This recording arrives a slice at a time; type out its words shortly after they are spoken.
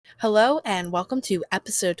Hello, and welcome to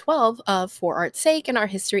episode 12 of For Art's Sake, an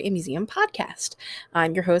Art History and Museum podcast.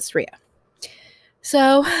 I'm your host, Rhea.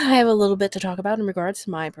 So, I have a little bit to talk about in regards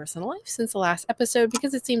to my personal life since the last episode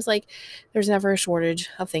because it seems like there's never a shortage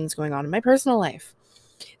of things going on in my personal life.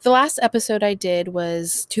 The last episode I did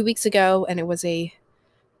was 2 weeks ago, and it was a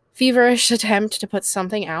feverish attempt to put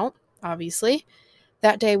something out, obviously.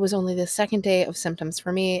 That day was only the second day of symptoms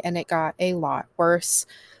for me, and it got a lot worse.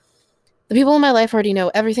 The people in my life already know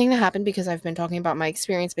everything that happened because I've been talking about my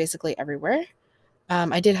experience basically everywhere.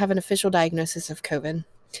 I did have an official diagnosis of COVID,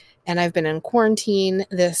 and I've been in quarantine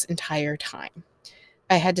this entire time.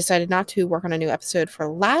 I had decided not to work on a new episode for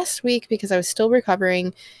last week because I was still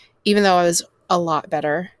recovering, even though I was a lot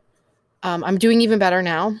better. I'm doing even better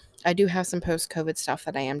now. I do have some post-COVID stuff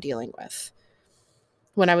that I am dealing with.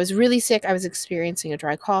 When I was really sick, I was experiencing a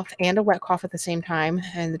dry cough and a wet cough at the same time,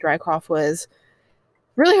 and the dry cough was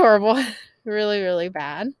really horrible, really, really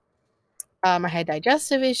bad. I had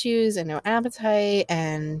digestive issues and no appetite,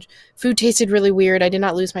 and food tasted really weird. I did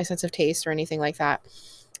not lose my sense of taste or anything like that.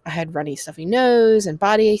 I had runny, stuffy nose and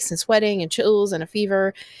body aches and sweating and chills and a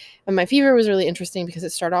fever. And my fever was really interesting because it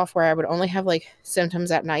started off where I would only have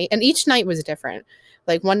symptoms at night, and each night was different.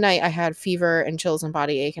 Like one night I had fever and chills and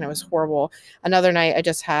body ache, and it was horrible. Another night I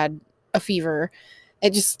just had a fever,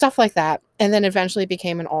 and just stuff like that. And then eventually it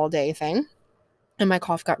became an all-day thing. And my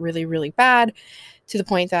cough got really, really bad to the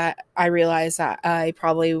point that I realized that I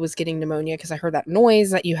probably was getting pneumonia because I heard that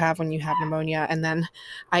noise that you have when you have pneumonia. And then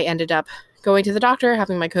I ended up going to the doctor,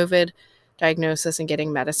 having my COVID diagnosis and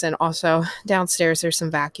getting medicine. Also, downstairs, there's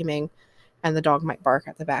some vacuuming and the dog might bark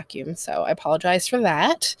at the vacuum. So I apologize for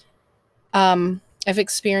that. I've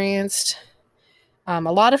experienced a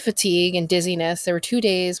lot of fatigue and dizziness. There were 2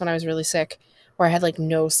 days when I was really sick where I had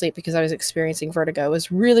no sleep because I was experiencing vertigo. It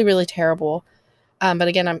was really, really terrible. But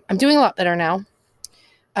again, I'm doing a lot better now.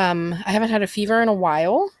 I haven't had a fever in a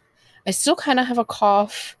while. I still kind of have a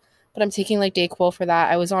cough, but I'm taking Dayquil for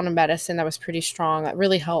that. I was on a medicine that was pretty strong. That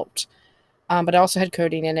really helped. But I also had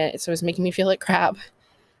codeine in it, so it was making me feel like crap.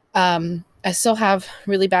 I still have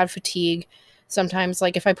really bad fatigue. Sometimes,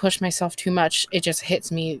 if I push myself too much, it just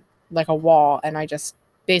hits me like a wall, and I just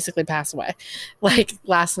basically pass away.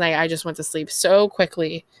 Last night, I just went to sleep so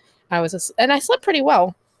quickly. And I slept pretty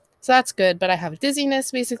well. So that's good, but I have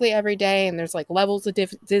dizziness basically every day, and there's levels of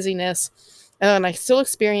dizziness. And I still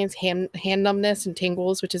experience hand numbness and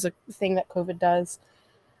tingles, which is a thing that COVID does.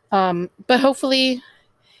 But hopefully,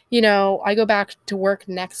 I go back to work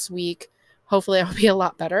next week. Hopefully I'll be a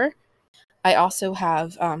lot better. I also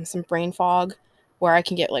have some brain fog where I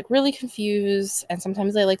can get really confused, and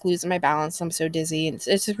sometimes I lose my balance. I'm so dizzy, and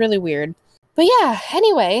it's just really weird. But yeah,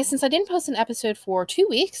 anyway, since I didn't post an episode for 2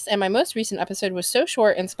 weeks, and my most recent episode was so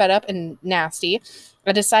short and sped up and nasty,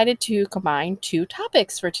 I decided to combine 2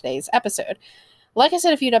 topics for today's episode. Like I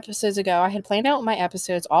said a few episodes ago, I had planned out my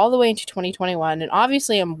episodes all the way into 2021, and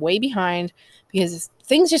obviously I'm way behind because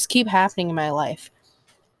things just keep happening in my life.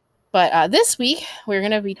 But this week, we're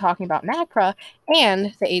going to be talking about NAGPRA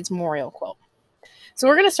and the AIDS Memorial Quilt. So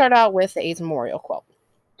we're going to start out with the AIDS Memorial Quilt.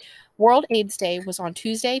 World AIDS Day was on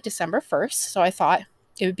Tuesday, December 1st, so I thought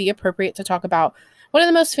it would be appropriate to talk about one of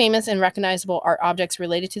the most famous and recognizable art objects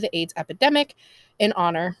related to the AIDS epidemic in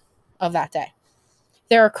honor of that day.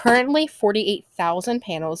 There are currently 48,000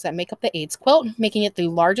 panels that make up the AIDS quilt, making it the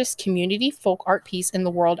largest community folk art piece in the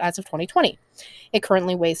world as of 2020. It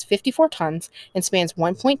currently weighs 54 tons and spans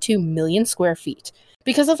 1.2 million square feet.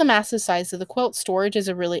 Because of the massive size of the quilt, storage is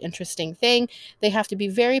a really interesting thing. They have to be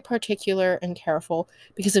very particular and careful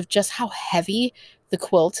because of just how heavy the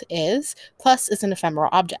quilt is, plus it's an ephemeral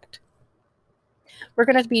object. We're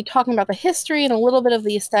going to be talking about the history and a little bit of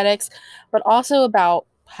the aesthetics, but also about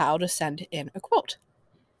how to send in a quilt.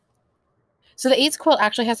 So the AIDS quilt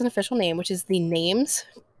actually has an official name, which is the NAMES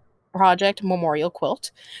Project Memorial Quilt.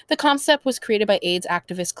 The concept was created by AIDS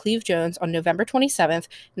activist Cleve Jones on November 27th,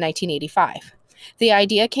 1985. The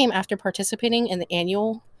idea came after participating in the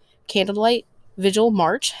annual Candlelight Vigil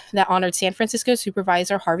March that honored San Francisco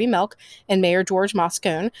Supervisor Harvey Milk and Mayor George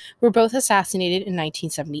Moscone, who were both assassinated in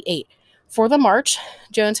 1978. For the march,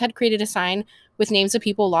 Jones had created a sign with names of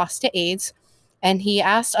people lost to AIDS, and he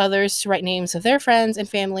asked others to write names of their friends and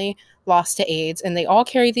family lost to AIDS, and they all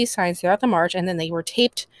carried these signs throughout the march, and then they were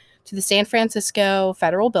taped to the San Francisco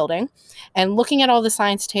Federal Building. And looking at all the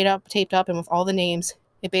signs taped up and with all the names,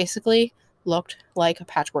 it basically looked like a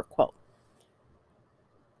patchwork quilt.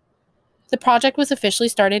 The project was officially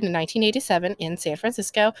started in 1987 in San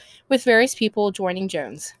Francisco, with various people joining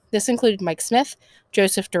Jones. This included Mike Smith,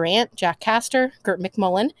 Joseph Durant, Jack Castor, Gert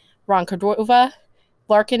McMullen, Ron Cordova,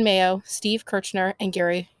 Larkin Mayo, Steve Kirchner, and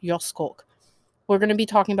Gary Yoskolk. We're going to be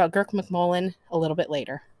talking about Girk McMullen a little bit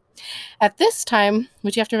later. At this time,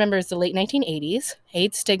 what you have to remember is the late 1980s.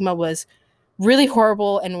 AIDS stigma was really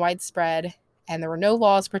horrible and widespread, and there were no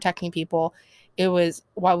laws protecting people. It was,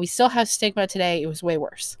 while we still have stigma today, it was way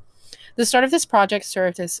worse. The start of this project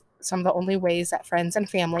served as some of the only ways that friends and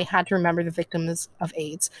family had to remember the victims of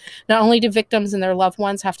AIDS. Not only did victims and their loved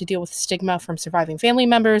ones have to deal with stigma from surviving family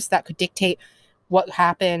members that could dictate what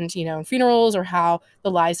happened, in funerals or how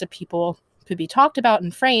the lives of people could be talked about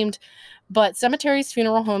and framed, but cemeteries,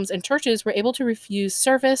 funeral homes, and churches were able to refuse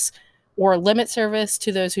service or limit service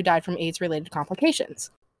to those who died from AIDS-related complications.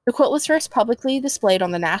 The quilt was first publicly displayed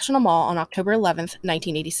on the National Mall on October 11th,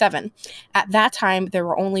 1987. At that time, there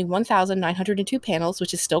were only 1,902 panels,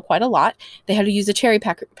 which is still quite a lot. They had to use a cherry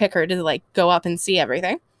picker to go up and see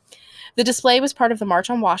everything. The display was part of the March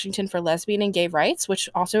on Washington for Lesbian and Gay Rights, which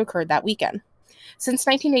also occurred that weekend. Since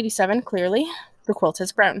 1987, clearly, the quilt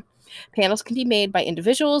has grown. Panels can be made by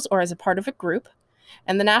individuals or as a part of a group,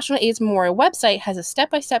 and the National AIDS Memorial website has a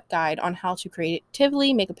step-by-step guide on how to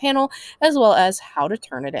creatively make a panel, as well as how to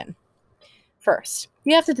turn it in. First,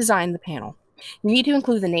 you have to design the panel. You need to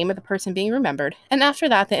include the name of the person being remembered, and after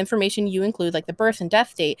that, the information you include, like the birth and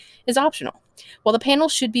death date, is optional. While the panel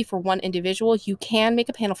should be for one individual, you can make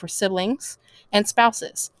a panel for siblings and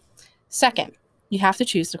spouses. Second, you have to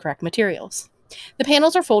choose the correct materials. The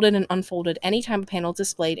panels are folded and unfolded anytime a panel is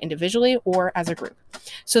displayed individually or as a group.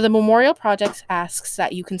 So the Memorial Project asks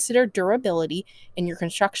that you consider durability in your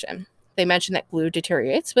construction. They mention that glue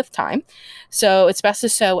deteriorates with time, so it's best to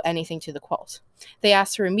sew anything to the quilt. They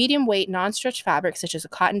ask for a medium weight, non-stretch fabric such as a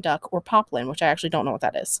cotton duck or poplin, which I actually don't know what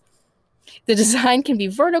that is. The design can be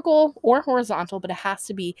vertical or horizontal, but it has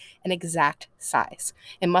to be an exact size.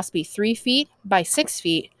 It must be 3 feet by 6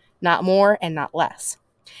 feet, not more and not less.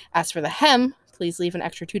 As for the hem, please leave an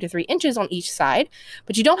extra 2 to 3 inches on each side,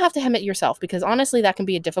 but you don't have to hem it yourself because honestly that can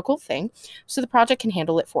be a difficult thing, so the project can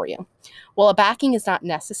handle it for you. While a backing is not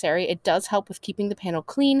necessary, it does help with keeping the panel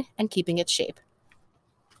clean and keeping its shape.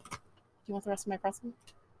 Do you want the rest of my pressing?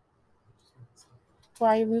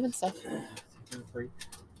 Why are you moving stuff?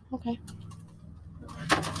 Okay.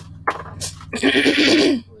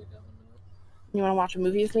 You want to watch a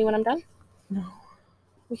movie with me when I'm done? No.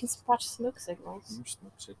 We can watch Smoke Signals. You're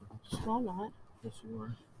smoke signals. No, I'm not. Yes, you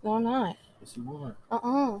are. No, I'm not. Yes, you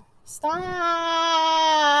are. Stop!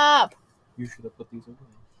 You should have put these away.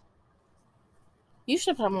 You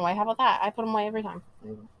should put them away. How about that? I put them away every time.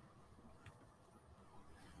 Yeah.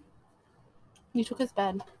 You took his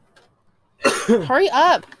bed. Hurry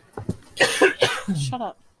up! Shut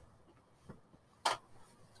up. Can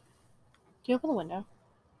you open the window?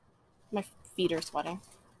 My feet are sweating.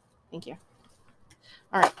 Thank you.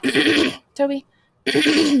 All right. Toby.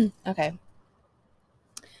 Okay.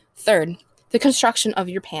 Third, the construction of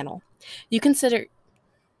your panel.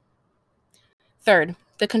 Third,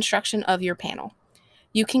 the construction of your panel.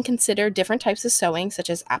 You can consider different types of sewing, such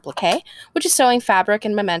as applique, which is sewing fabric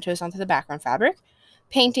and mementos onto the background fabric,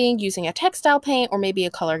 painting using a textile paint or maybe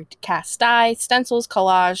a colored cast dye, stencils,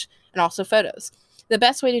 collage, and also photos. The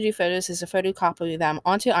best way to do photos is to photocopy them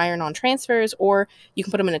onto iron-on transfers, or you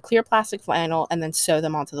can put them in a clear plastic flannel and then sew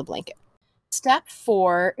them onto the blanket. Step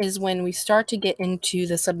 4 is when we start to get into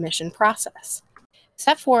the submission process.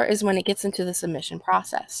 Step 4 is when it gets into the submission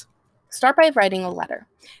process. Start by writing a letter.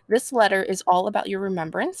 This letter is all about your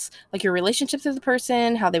remembrance, like your relationship to the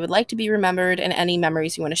person, how they would like to be remembered, and any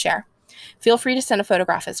memories you want to share. Feel free to send a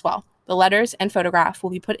photograph as well. The letters and photograph will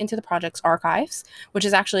be put into the project's archives, which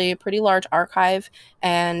is actually a pretty large archive,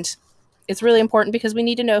 and it's really important because we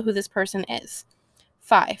need to know who this person is.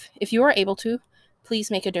 5, if you are able to,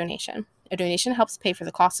 please make a donation. A donation helps pay for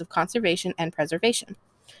the costs of conservation and preservation.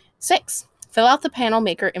 6, fill out the panel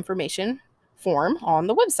maker information form on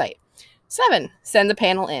the website. 7, send the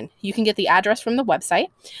panel in. You can get the address from the website,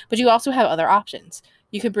 but you also have other options.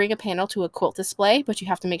 You could bring a panel to a quilt display, but you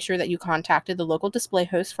have to make sure that you contacted the local display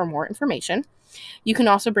host for more information. You can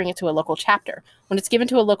also bring it to a local chapter. When it's given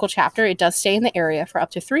to a local chapter, it does stay in the area for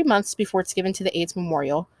up to 3 months before it's given to the AIDS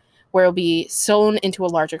Memorial, where it'll be sewn into a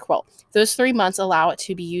larger quilt. Those 3 months allow it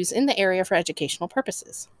to be used in the area for educational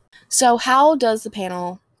purposes. So how does the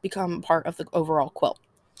panel become part of the overall quilt?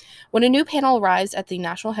 When a new panel arrives at the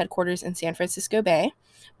national headquarters in San Francisco Bay,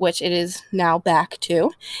 which it is now back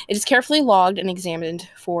to, it is carefully logged and examined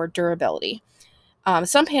for durability.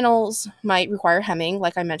 Some panels might require hemming,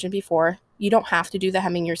 like I mentioned before. You don't have to do the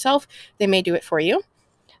hemming yourself. They may do it for you.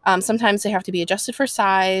 Sometimes they have to be adjusted for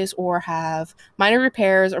size or have minor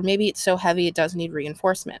repairs, or maybe it's so heavy it does need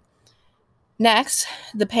reinforcement. Next,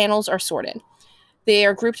 the panels are sorted. They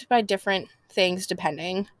are grouped by different things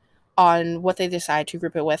depending on what they decide to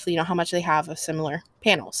group it with, how much they have of similar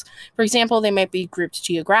panels. For example, they might be grouped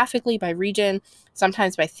geographically by region,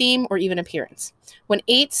 sometimes by theme, or even appearance. When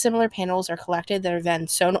 8 similar panels are collected, they're then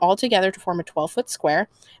sewn all together to form a 12-foot square,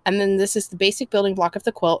 and then this is the basic building block of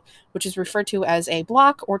the quilt, which is referred to as a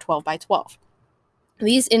block or 12 by 12.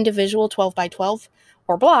 These individual 12 by 12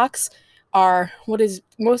 or blocks are what is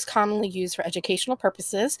most commonly used for educational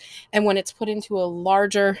purposes, and when it's put into a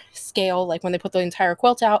larger scale, like when they put the entire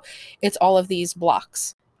quilt out, it's all of these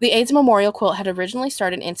blocks. The AIDS Memorial Quilt had originally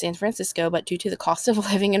started in San Francisco, but due to the cost of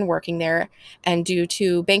living and working there, and due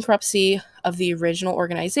to bankruptcy of the original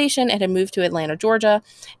organization, it had moved to Atlanta, Georgia,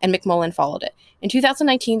 and McMullen followed it. In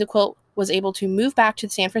 2019, the quilt was able to move back to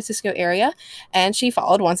the San Francisco area, and she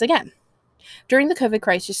followed once again. During the COVID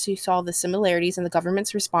crisis, she saw the similarities in the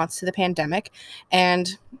government's response to the pandemic,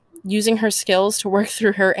 and using her skills to work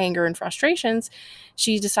through her anger and frustrations,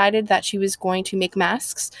 she decided that she was going to make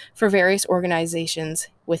masks for various organizations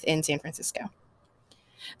within San Francisco.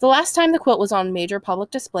 The last time the quilt was on major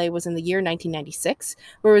public display was in the year 1996,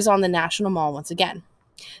 where it was on the National Mall once again.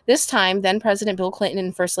 This time, then President Bill Clinton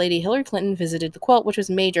and First Lady Hillary Clinton visited the quilt, which was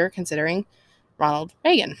major considering Ronald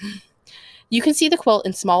Reagan. You can see the quilt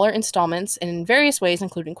in smaller installments and in various ways,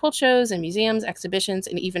 including quilt shows and museums, exhibitions,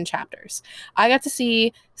 and even chapters. I got to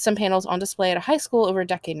see some panels on display at a high school over a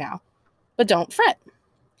decade now. But don't fret.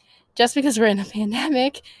 Just because we're in a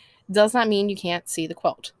pandemic does not mean you can't see the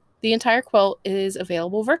quilt. The entire quilt is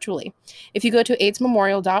available virtually. If you go to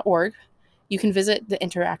aidsmemorial.org, you can visit the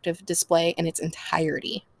interactive display in its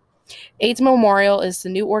entirety. AIDS Memorial is the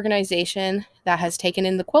new organization that has taken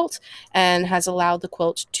in the quilt and has allowed the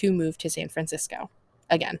quilt to move to San Francisco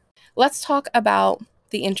again. Let's talk about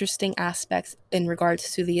the interesting aspects in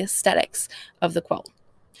regards to the aesthetics of the quilt.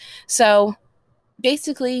 So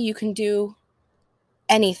basically, you can do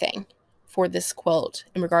anything for this quilt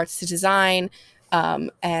in regards to design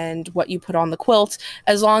and what you put on the quilt,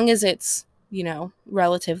 as long as it's,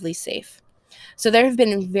 relatively safe. So there have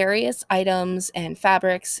been various items and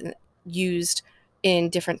fabrics used in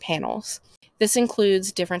different panels. This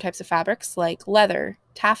includes different types of fabrics like leather,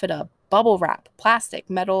 taffeta, bubble wrap, plastic,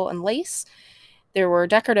 metal, and lace. There were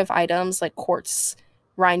decorative items like quartz,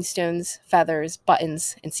 rhinestones, feathers,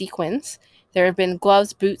 buttons, and sequins. There have been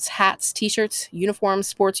gloves, boots, hats, t-shirts, uniforms,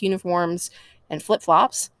 sports uniforms, and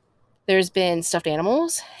flip-flops. There's been stuffed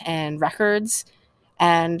animals and records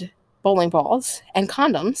and bowling balls and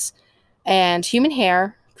condoms and human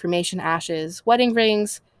hair, cremation ashes, wedding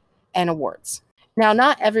rings, and awards. Now,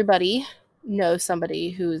 not everybody knows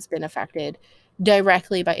somebody who's been affected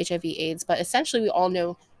directly by HIV/AIDS, but essentially we all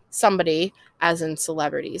know somebody, as in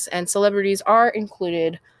celebrities, and celebrities are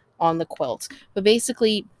included on the quilt. But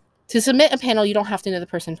basically, to submit a panel, you don't have to know the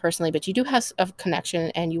person personally, but you do have a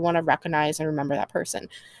connection and you want to recognize and remember that person.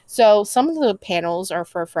 So some of the panels are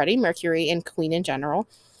for Freddie Mercury and Queen in general.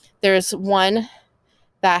 There's one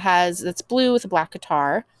that's blue with a black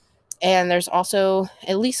guitar, and there's also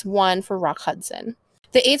at least one for Rock Hudson.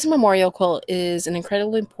 The AIDS Memorial Quilt is an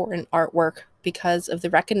incredibly important artwork because of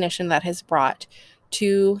the recognition that has brought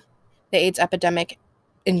to the AIDS epidemic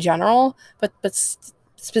in general, but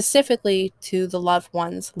specifically to the loved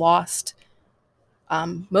ones lost,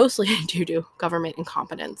 mostly due to government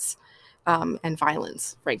incompetence and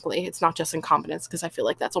violence, frankly. It's not just incompetence, because I feel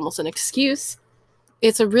like that's almost an excuse.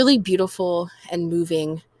 It's a really beautiful and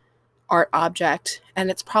moving art object, and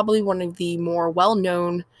it's probably one of the more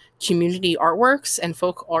well-known community artworks and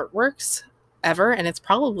folk artworks ever, and it's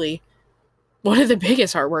probably one of the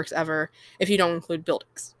biggest artworks ever if you don't include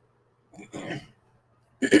buildings.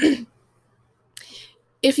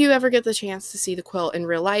 If you ever get the chance to see the quilt in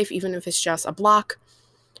real life, even if it's just a block,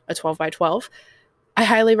 a 12 by 12, I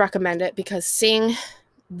highly recommend it, because seeing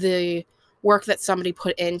the work that somebody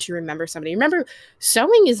put in to remember somebody. Remember,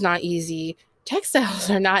 sewing is not easy. Textiles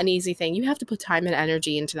are not an easy thing. You have to put time and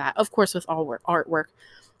energy into that, of course, with all artwork.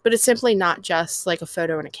 But it's simply not just like a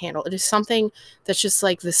photo and a candle. It is something that's just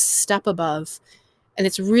like the step above, and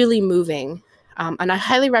it's really moving. And I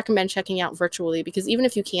highly recommend checking out virtually, because even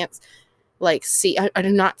if you can't see, I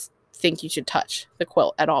do not think you should touch the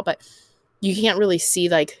quilt at all, but you can't really see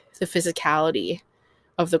like the physicality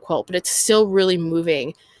of the quilt, but it's still really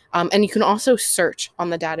moving. And you can also search on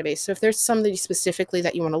the database. So if there's somebody specifically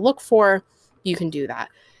that you want to look for, you can do that.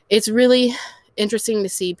 It's really interesting to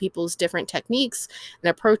see people's different techniques and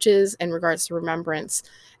approaches in regards to remembrance.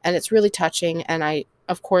 And it's really touching. And I,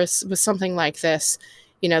 of course, with something like this,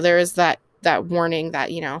 there is that warning that,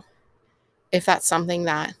 if that's something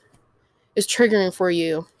that is triggering for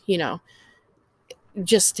you,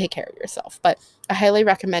 just take care of yourself. But I highly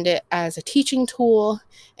recommend it as a teaching tool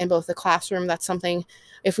in both the classroom. That's something,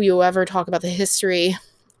 if we ever talk about the history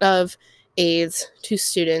of AIDS to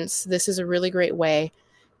students, this is a really great way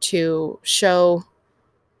to show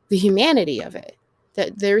the humanity of it.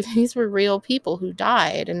 That these were real people who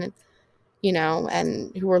died, and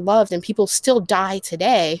and who were loved, and people still die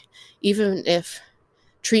today, even if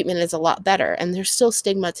treatment is a lot better, and there's still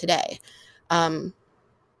stigma today. And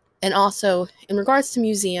also, in regards to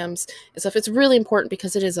museums and stuff, it's really important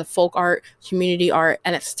because it is a folk art, community art,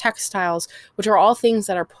 and it's textiles, which are all things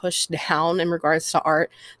that are pushed down in regards to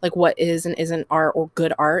art, like what is and isn't art or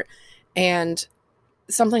good art. And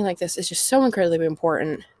something like this is just so incredibly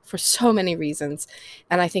important for so many reasons,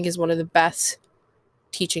 and I think is one of the best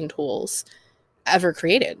teaching tools ever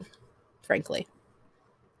created, frankly.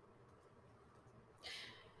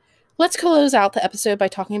 Let's close out the episode by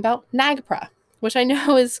talking about NAGPRA, which I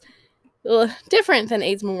know is different than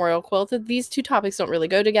AIDS Memorial Quilt. These two topics don't really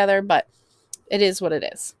go together, but it is what it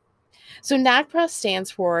is. So NAGPRA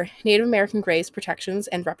stands for Native American Graves Protections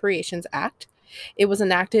and Reparations Act. It was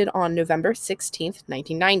enacted on November 16th,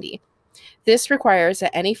 1990. This requires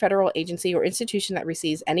that any federal agency or institution that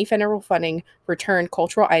receives any federal funding return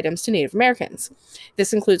cultural items to Native Americans.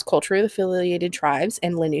 This includes culturally affiliated tribes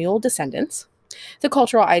and lineal descendants. The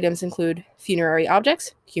cultural items include funerary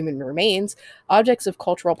objects, human remains, objects of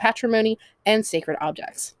cultural patrimony, and sacred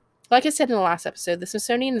objects. Like I said in the last episode, the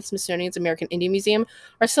Smithsonian and the Smithsonian's American Indian Museum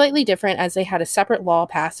are slightly different as they had a separate law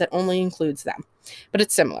passed that only includes them, but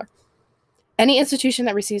it's similar. Any institution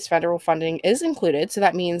that receives federal funding is included, so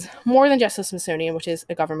that means more than just the Smithsonian, which is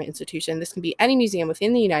a government institution. This can be any museum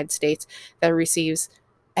within the United States that receives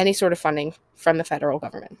any sort of funding from the federal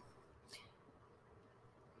government.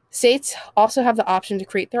 States also have the option to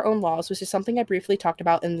create their own laws, which is something I briefly talked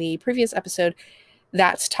about in the previous episode.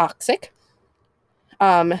 That's toxic.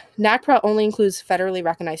 NAGPRA only includes federally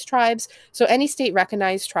recognized tribes, so any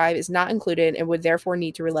state-recognized tribe is not included and would therefore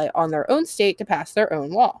need to rely on their own state to pass their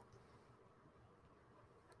own law.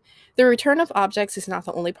 The return of objects is not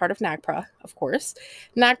the only part of NAGPRA, of course.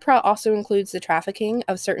 NAGPRA also includes the trafficking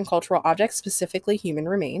of certain cultural objects, specifically human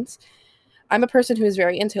remains. I'm a person who is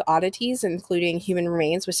very into oddities, including human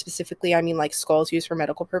remains, which specifically I mean like skulls used for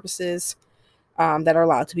medical purposes that are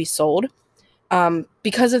allowed to be sold.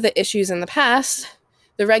 Because of the issues in the past,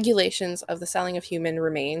 the regulations of the selling of human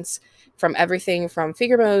remains, from everything from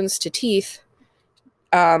finger bones to teeth,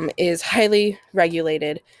 is highly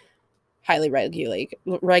regulated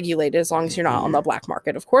as long as you're not on the black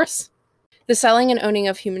market, of course. The selling and owning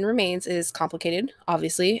of human remains is complicated,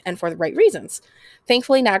 obviously, and for the right reasons.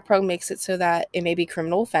 Thankfully, NAGPRA makes it so that it may be a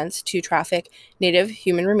criminal offense to traffic native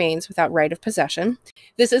human remains without right of possession.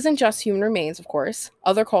 This isn't just human remains, of course.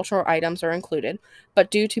 Other cultural items are included,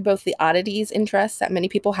 but due to both the oddities interests that many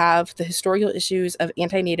people have, the historical issues of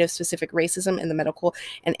anti-native specific racism in the medical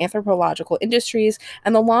and anthropological industries,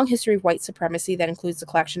 and the long history of white supremacy that includes the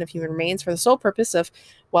collection of human remains for the sole purpose of,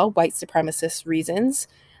 white supremacist reasons,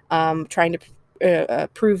 trying to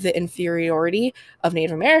prove the inferiority of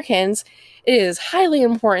Native Americans, it is highly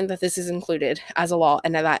important that this is included as a law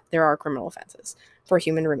and that there are criminal offenses for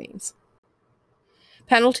human remains.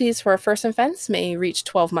 Penalties for a first offense may reach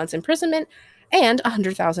 12 months imprisonment and a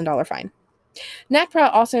 $100,000 fine. NAGPRA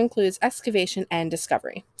also includes excavation and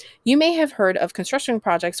discovery. You may have heard of construction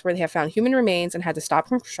projects where they have found human remains and had to stop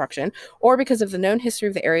construction, or because of the known history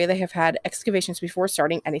of the area, they have had excavations before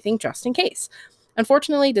starting anything just in case.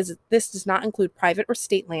 Unfortunately, this does not include private or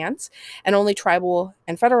state lands, and only tribal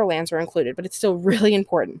and federal lands are included, but it's still really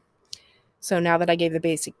important. So now that I gave the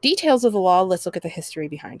basic details of the law, let's look at the history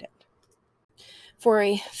behind it. For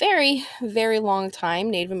a very, very long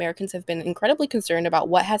time, Native Americans have been incredibly concerned about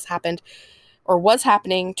what has happened or was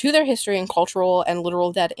happening to their history and cultural and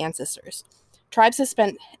literal dead ancestors. Tribes have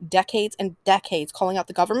spent decades and decades calling out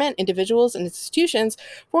the government, individuals, and institutions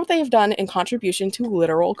for what they have done in contribution to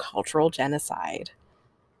literal cultural genocide.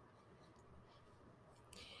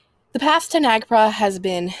 The path to NAGPRA has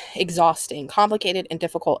been exhausting, complicated, and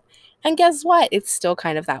difficult. And guess what? It's still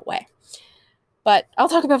kind of that way. But I'll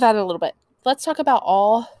talk about that in a little bit. Let's talk about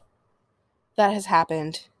all that has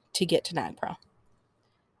happened to get to NAGPRA.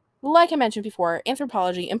 Like I mentioned before,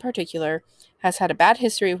 anthropology in particular has had a bad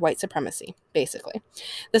history of white supremacy, basically.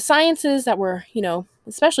 The sciences that were,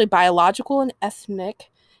 especially biological and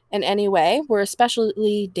ethnic in any way, were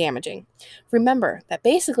especially damaging. Remember that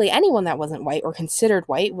basically anyone that wasn't white or considered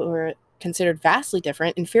white were considered vastly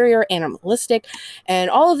different, inferior, animalistic,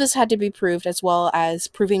 and all of this had to be proved, as well as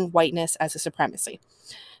proving whiteness as a supremacy.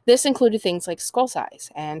 This included things like skull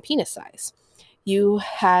size and penis size. you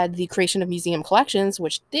had the creation of museum collections,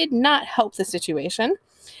 which did not help the situation.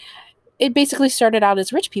 It basically started out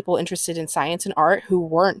as rich people interested in science and art who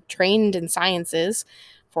weren't trained in sciences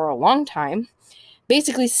for a long time,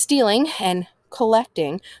 basically stealing and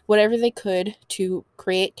collecting whatever they could to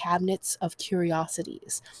create cabinets of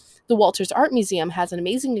curiosities. The Walters Art Museum has an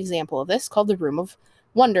amazing example of this called the Room of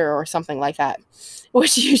Wonder or something like that,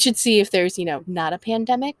 which you should see if there's, not a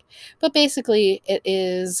pandemic. But basically, it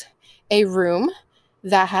is a room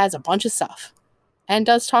that has a bunch of stuff and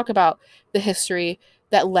does talk about the history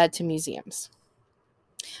that led to museums.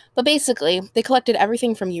 But basically, they collected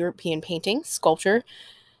everything from European painting, sculpture,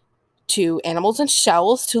 to animals and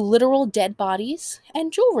shells, to literal dead bodies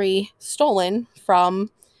and jewelry stolen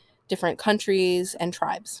from different countries and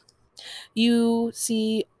tribes. You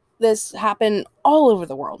see this happen all over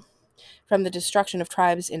the world, from the destruction of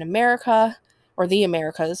tribes in America, or the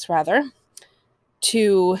Americas rather,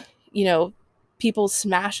 to, people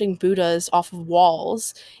smashing Buddhas off of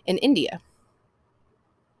walls in India.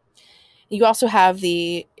 You also have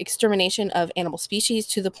the extermination of animal species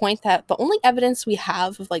to the point that the only evidence we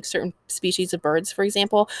have of certain species of birds, for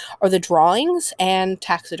example, are the drawings and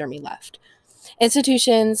taxidermy left.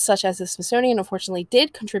 Institutions such as the Smithsonian, unfortunately,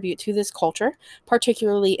 did contribute to this culture,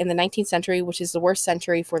 particularly in the 19th century, which is the worst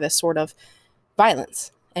century for this sort of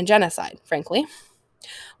violence and genocide, frankly.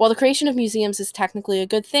 While the creation of museums is technically a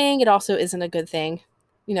good thing, it also isn't a good thing.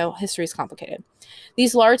 History is complicated.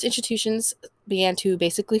 These large institutions began to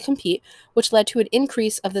basically compete, which led to an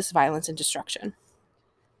increase of this violence and destruction.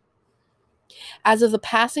 As of the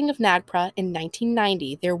passing of NAGPRA in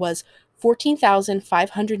 1990, there was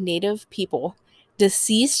 14,500 Native people,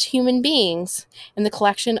 deceased human beings, in the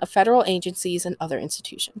collection of federal agencies and other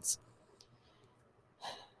institutions.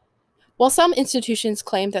 While some institutions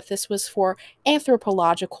claim that this was for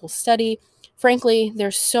anthropological study, frankly,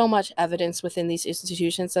 there's so much evidence within these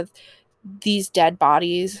institutions that these dead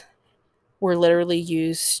bodies were literally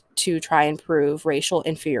used to try and prove racial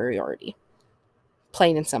inferiority.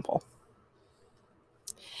 Plain and simple.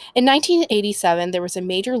 In 1987, there was a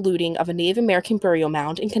major looting of a Native American burial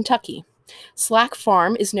mound in Kentucky. Slack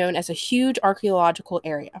Farm is known as a huge archaeological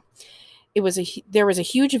area. There was a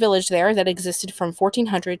huge village there that existed from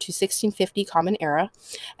 1400 to 1650 Common Era,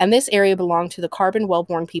 and this area belonged to the Carbon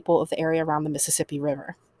Wellborn people of the area around the Mississippi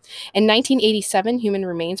River. In 1987, human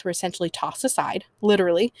remains were essentially tossed aside,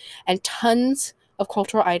 literally, and tons of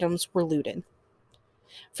cultural items were looted.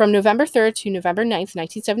 From November 3rd to November 9th,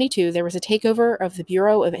 1972, there was a takeover of the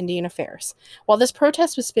Bureau of Indian Affairs. While this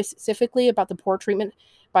protest was specifically about the poor treatment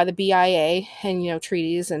by the BIA and,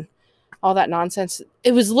 treaties and all that nonsense,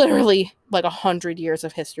 it was literally 100 years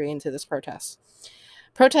of history into this protest.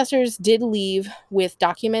 Protesters did leave with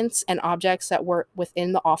documents and objects that were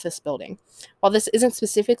within the office building. While this isn't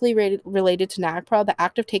specifically related to NAGPRA, the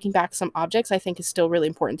act of taking back some objects I think is still really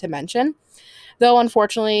important to mention. Though,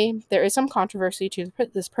 unfortunately, there is some controversy to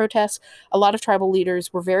this protest. A lot of tribal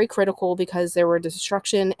leaders were very critical because there were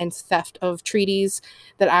destruction and theft of treaties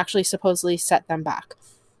that actually supposedly set them back.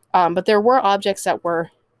 But there were objects that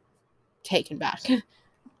were taken back.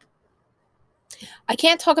 I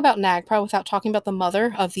can't talk about NAGPRA without talking about the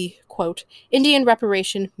mother of the, quote, Indian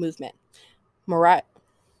reparation movement, Maria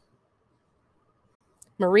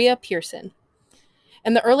Pierson.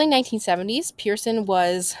 In the early 1970s, Pierson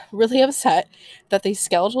was really upset that the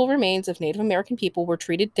skeletal remains of Native American people were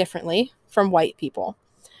treated differently from white people.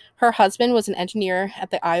 Her husband was an engineer at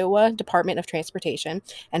the Iowa Department of Transportation,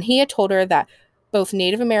 and he had told her that both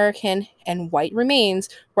Native American and white remains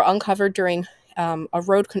were uncovered during a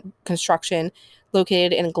road construction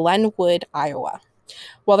located in Glenwood, Iowa.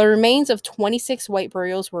 While the remains of 26 white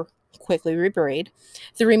burials were quickly reburied,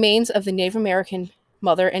 the remains of the Native American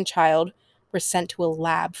mother and child were sent to a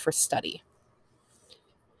lab for study.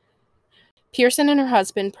 Pierson and her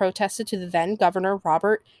husband protested to the then Governor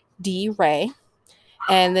Robert D. Ray,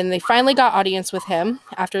 and then they finally got audience with him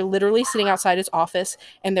after literally sitting outside his office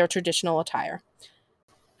in their traditional attire.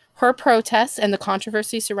 Her protests and the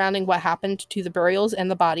controversy surrounding what happened to the burials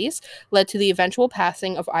and the bodies led to the eventual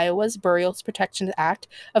passing of Iowa's Burials Protection Act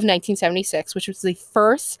of 1976, which was the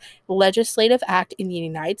first legislative act in the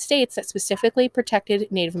United States that specifically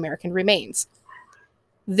protected Native American remains.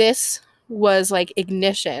 This was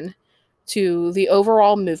ignition to the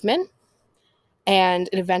overall movement, and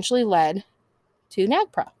it eventually led to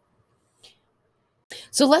NAGPRA.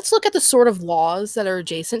 So let's look at the sort of laws that are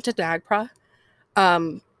adjacent to NAGPRA,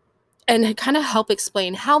 and kind of help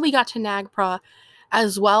explain how we got to NAGPRA,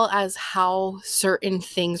 as well as how certain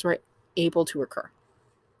things were able to occur,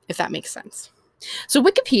 if that makes sense. So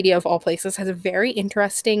Wikipedia, of all places, has a very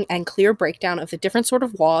interesting and clear breakdown of the different sort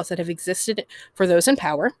of laws that have existed for those in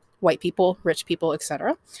power, white people, rich people,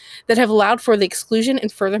 etc., that have allowed for the exclusion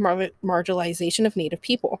and further marginalization of Native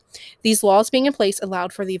people. These laws being in place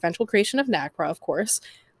allowed for the eventual creation of NAGPRA, of course,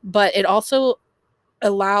 but it also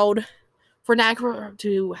allowed for NAGPRA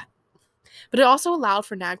to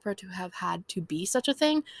have had to be such a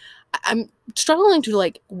thing. I'm struggling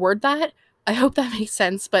to word that. I hope that makes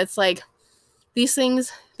sense, but it's like these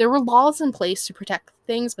things, there were laws in place to protect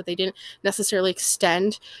things, but they didn't necessarily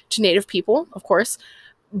extend to Native people, of course,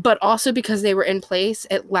 but also because they were in place,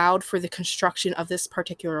 it allowed for the construction of this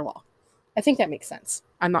particular law. I think that makes sense.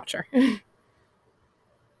 I'm not sure.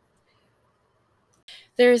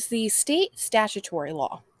 There's the state statutory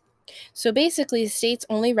law. So basically, states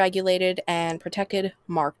only regulated and protected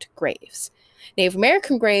marked graves. Native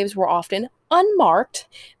American graves were often unmarked,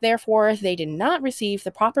 therefore they did not receive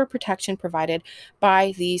the proper protection provided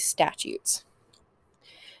by these statutes.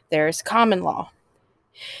 There's common law.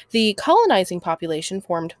 The colonizing population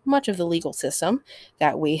formed much of the legal system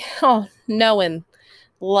that we all know and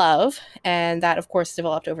love, and that, of course,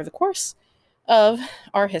 developed over the course of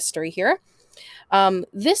our history here.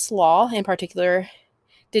 This law, in particular,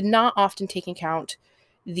 did not often take into account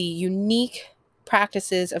the unique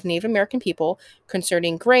practices of Native American people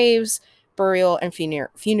concerning graves, burial, and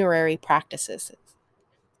funerary practices.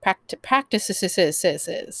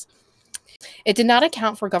 It did not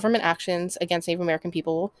account for government actions against Native American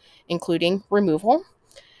people, including removal,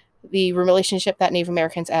 the relationship that Native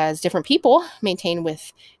Americans as different people maintain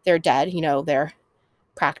with their dead, their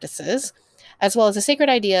practices, as well as the sacred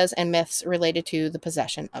ideas and myths related to the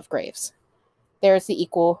possession of graves. There's the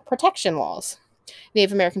equal protection laws.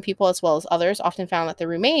 Native American people, as well as others, often found that the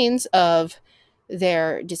remains of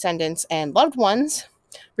their descendants and loved ones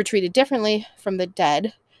were treated differently from the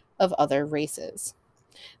dead of other races.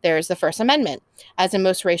 There's the First Amendment. As in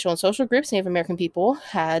most racial and social groups, Native American people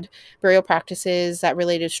had burial practices that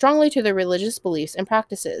related strongly to their religious beliefs and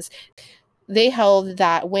practices. They held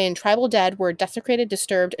that when tribal dead were desecrated,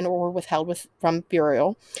 disturbed, and or withheld from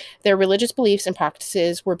burial, their religious beliefs and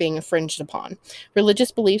practices were being infringed upon.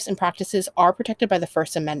 Religious beliefs and practices are protected by the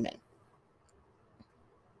First Amendment.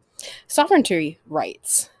 Sovereignty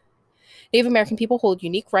rights. Native American people hold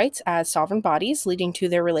unique rights as sovereign bodies, leading to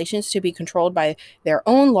their relations to be controlled by their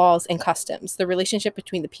own laws and customs. The relationship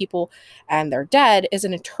between the people and their dead is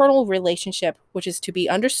an eternal relationship which is to be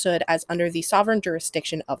understood as under the sovereign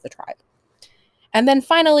jurisdiction of the tribe. And then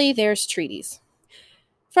finally, there's treaties.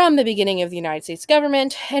 From the beginning of the United States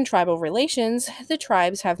government and tribal relations, the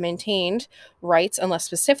tribes have maintained rights unless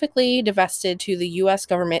specifically divested to the U.S.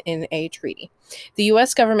 government in a treaty. The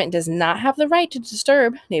U.S. government does not have the right to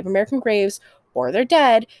disturb Native American graves or their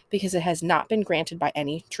dead because it has not been granted by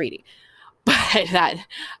any treaty. But that,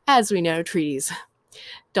 as we know, treaties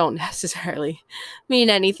don't necessarily mean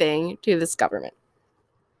anything to this government.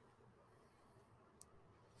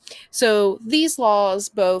 So these laws,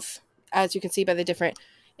 both, as you can see by the different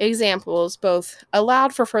examples, both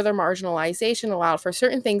allowed for further marginalization, allowed for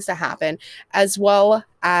certain things to happen, as well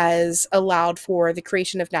as allowed for the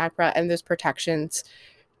creation of NAGPRA and those protections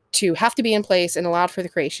to have to be in place, and allowed for the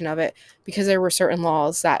creation of it because there were certain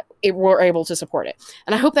laws that were able to support it.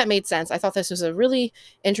 And I hope that made sense. I thought this was a really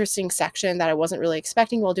interesting section that I wasn't really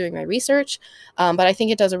expecting while doing my research, but I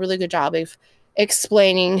think it does a really good job of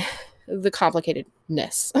explaining the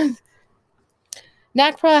complicatedness.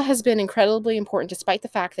 NAGPRA has been incredibly important despite the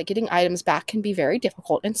fact that getting items back can be very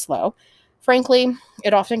difficult and slow. Frankly,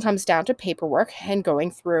 it often comes down to paperwork and going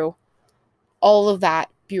through all of that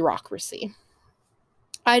bureaucracy.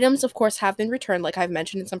 Items, of course, have been returned, like I've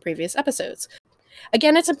mentioned in some previous episodes.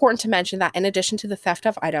 Again, it's important to mention that in addition to the theft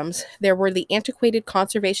of items, there were the antiquated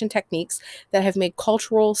conservation techniques that have made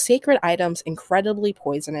cultural sacred items incredibly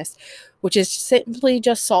poisonous, which is simply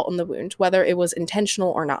just salt in the wound, whether it was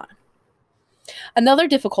intentional or not. Another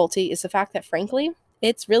difficulty is the fact that, frankly,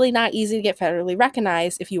 it's really not easy to get federally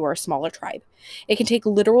recognized if you are a smaller tribe. It can take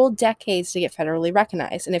literal decades to get federally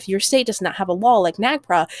recognized, and if your state does not have a law like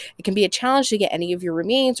NAGPRA, it can be a challenge to get any of your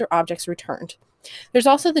remains or objects returned. There's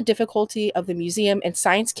also the difficulty of the museum and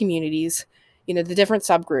science communities, the different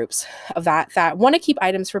subgroups of that want to keep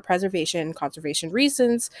items for preservation, conservation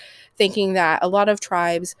reasons, thinking that a lot of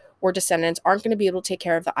tribes or descendants aren't going to be able to take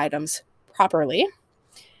care of the items properly,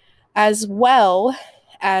 as well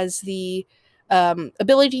as the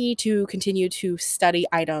ability to continue to study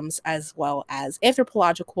items as well as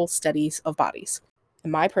anthropological studies of bodies. In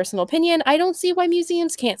my personal opinion, I don't see why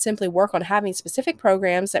museums can't simply work on having specific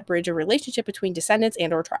programs that bridge a relationship between descendants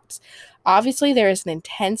and or tribes. Obviously, there is an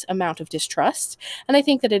intense amount of distrust, and I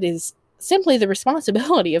think that it is simply the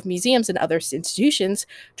responsibility of museums and other institutions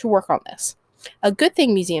to work on this. A good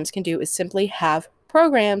thing museums can do is simply have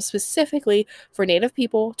programs specifically for Native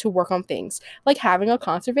people to work on things, like having a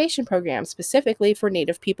conservation program specifically for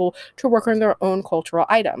Native people to work on their own cultural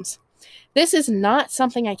items. This is not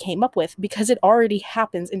something I came up with because it already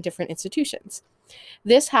happens in different institutions.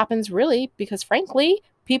 This happens really because, frankly,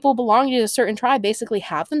 people belonging to a certain tribe basically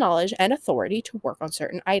have the knowledge and authority to work on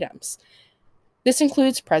certain items. This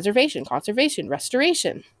includes preservation, conservation,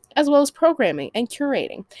 restoration, as well as programming and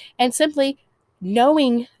curating, and simply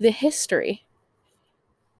knowing the history.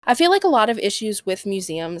 I feel like a lot of issues with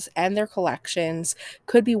museums and their collections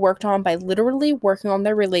could be worked on by literally working on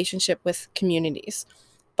their relationship with communities.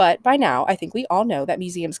 But by now, I think we all know that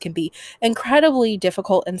museums can be incredibly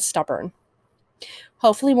difficult and stubborn.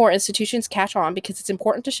 Hopefully, more institutions catch on because it's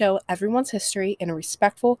important to show everyone's history in a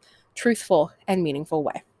respectful, truthful, and meaningful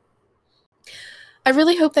way. I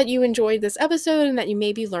really hope that you enjoyed this episode and that you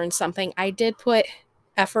maybe learned something. I did put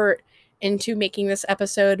effort into making this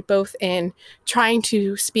episode, both in trying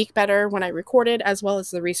to speak better when I recorded, as well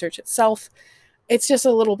as the research itself. It's just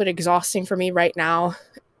a little bit exhausting for me right now.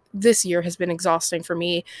 This year has been exhausting for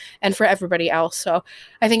me and for everybody else. So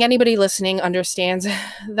I think anybody listening understands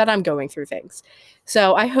that I'm going through things.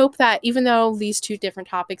 So I hope that even though these two different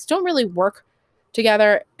topics don't really work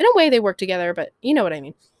together, in a way they work together, but you know what I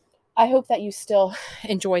mean. I hope that you still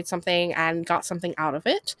enjoyed something and got something out of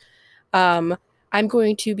it. I'm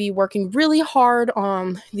going to be working really hard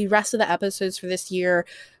on the rest of the episodes for this year,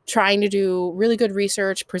 trying to do really good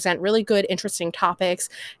research, present really good, interesting topics,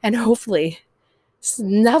 and hopefully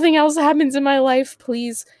nothing else happens in my life.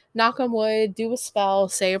 Please, knock on wood, do a spell,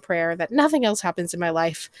 say a prayer that nothing else happens in my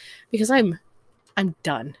life, because I'm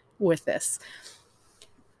done with this.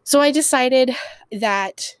 So I decided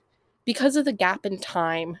that because of the gap in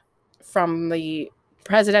time from the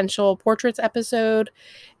presidential portraits episode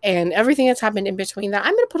and everything that's happened in between that,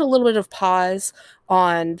 I'm going to put a little bit of pause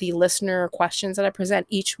on the listener questions that I present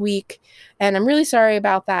each week. And I'm really sorry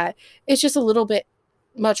about that. It's just a little bit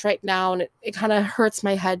much right now, and it kind of hurts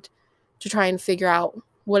my head to try and figure out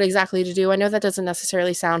what exactly to do. I know that doesn't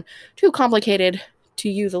necessarily sound too complicated to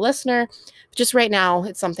you, the listener, but just right now,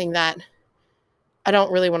 it's something that I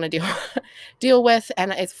don't really want to deal with,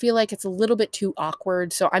 and I feel like it's a little bit too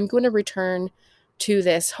awkward. So I'm going to return to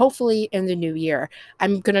this hopefully in the new year.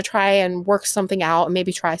 I'm going to try and work something out and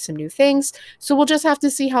maybe try some new things. So we'll just have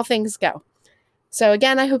to see how things go. So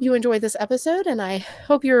again, I hope you enjoyed this episode, and I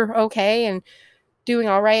hope you're okay and doing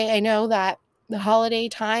all right. I know that the holiday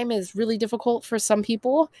time is really difficult for some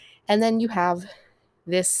people, and then you have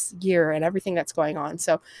this year and everything that's going on.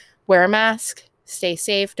 So wear a mask, stay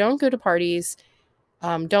safe, don't go to parties.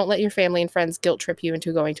 Don't let your family and friends guilt trip you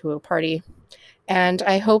into going to a party. And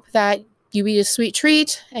I hope that you eat a sweet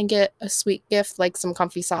treat and get a sweet gift like some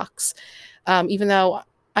comfy socks. Even though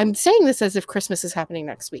I'm saying this as if Christmas is happening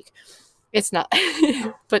next week. It's not.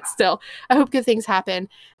 But still, I hope good things happen.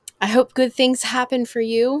 I hope good things happen for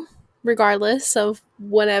you, regardless of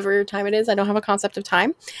whatever time it is. I don't have a concept of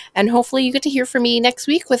time. And hopefully you get to hear from me next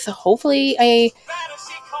week with hopefully a...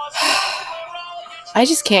 I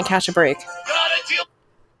just can't catch a break.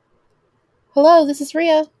 Hello, this is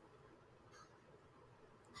Rhea.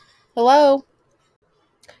 Hello.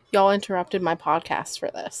 Y'all interrupted my podcast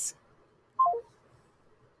for this.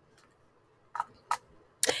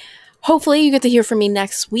 Hopefully you get to hear from me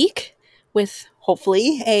next week with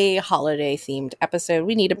hopefully a holiday themed episode.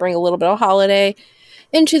 We need to bring a little bit of holiday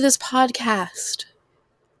into this podcast.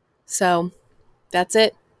 So that's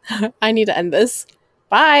it. I need to end this.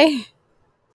 Bye.